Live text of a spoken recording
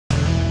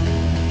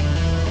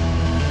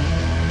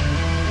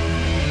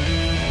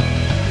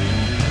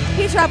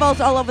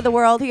travels all over the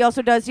world. He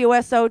also does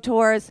USO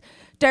tours,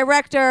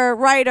 director,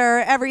 writer,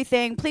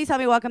 everything. Please help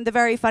me welcome the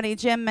very funny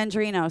Jim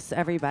Mendrinos,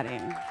 everybody.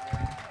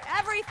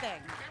 Everything.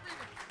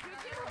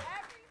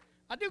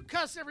 I do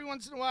cuss every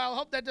once in a while. I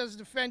hope that doesn't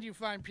offend you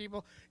fine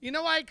people. You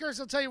know why I curse?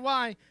 I'll tell you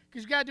why.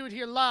 Because you got to do it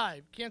here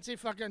live. Can't say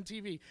fuck on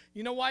TV.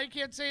 You know why you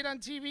can't say it on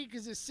TV?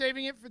 Because they're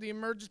saving it for the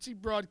emergency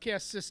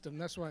broadcast system.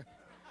 That's why.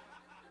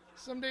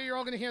 Someday you're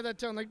all going to hear that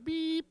tone like,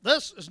 beep.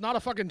 This is not a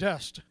fucking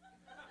test.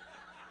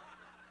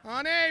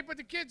 Honey, but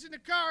the kids in the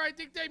car, I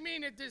think they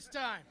mean it this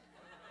time.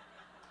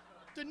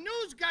 The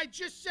news guy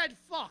just said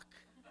fuck.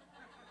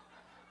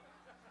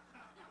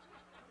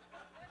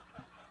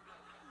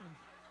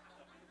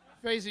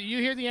 Face it, you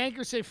hear the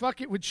anchor say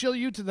fuck, it would chill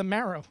you to the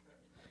marrow.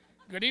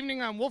 Good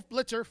evening, I'm Wolf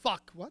Blitzer.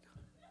 Fuck. What?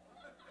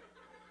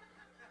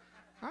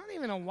 I don't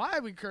even know why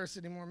we curse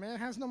anymore, man. It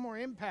has no more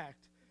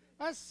impact.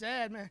 That's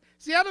sad, man.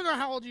 See, I don't know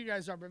how old you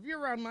guys are, but if you're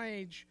around my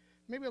age,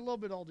 maybe a little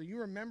bit older, you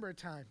remember a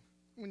time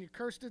when you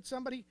cursed at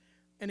somebody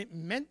and it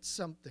meant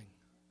something.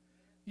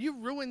 You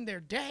ruined their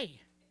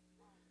day.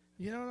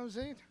 You know what I'm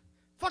saying?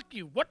 Fuck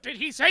you. What did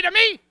he say to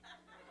me?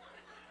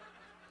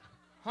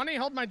 Honey,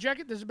 hold my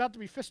jacket. There's about to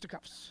be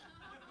fisticuffs.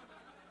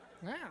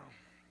 Wow.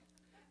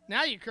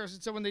 Now you curse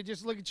at someone, they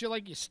just look at you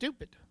like you're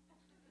stupid.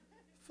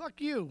 Fuck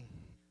you.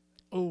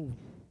 Oh.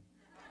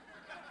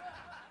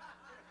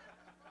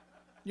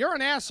 You're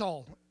an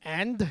asshole.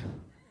 And?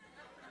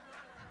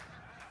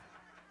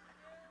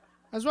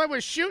 That's why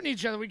we're shooting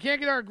each other. We can't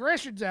get our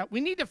aggressions out.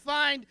 We need to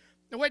find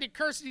a way to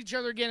curse at each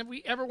other again if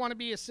we ever want to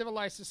be a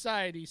civilized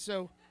society.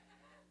 So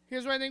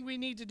here's what I think we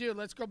need to do.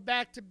 Let's go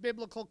back to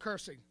biblical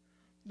cursing.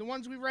 The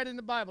ones we read in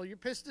the Bible. You're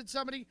pissed at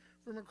somebody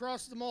from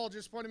across the mall,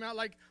 just point them out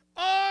like,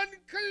 unclean!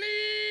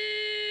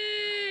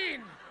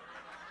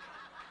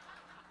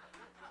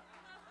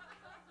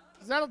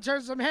 Because that'll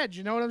turn some heads,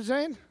 you know what I'm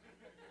saying?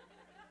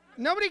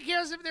 Nobody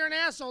cares if they're an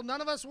asshole.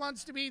 None of us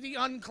wants to be the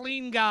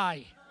unclean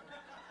guy.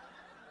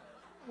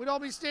 We'd all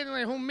be standing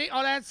like, who me?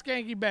 Oh, that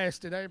skanky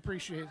bastard. I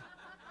appreciate it.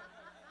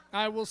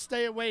 I will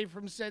stay away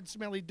from said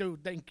smelly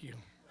dude. Thank you.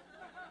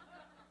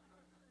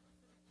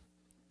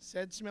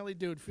 Said smelly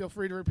dude. Feel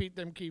free to repeat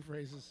them key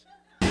phrases.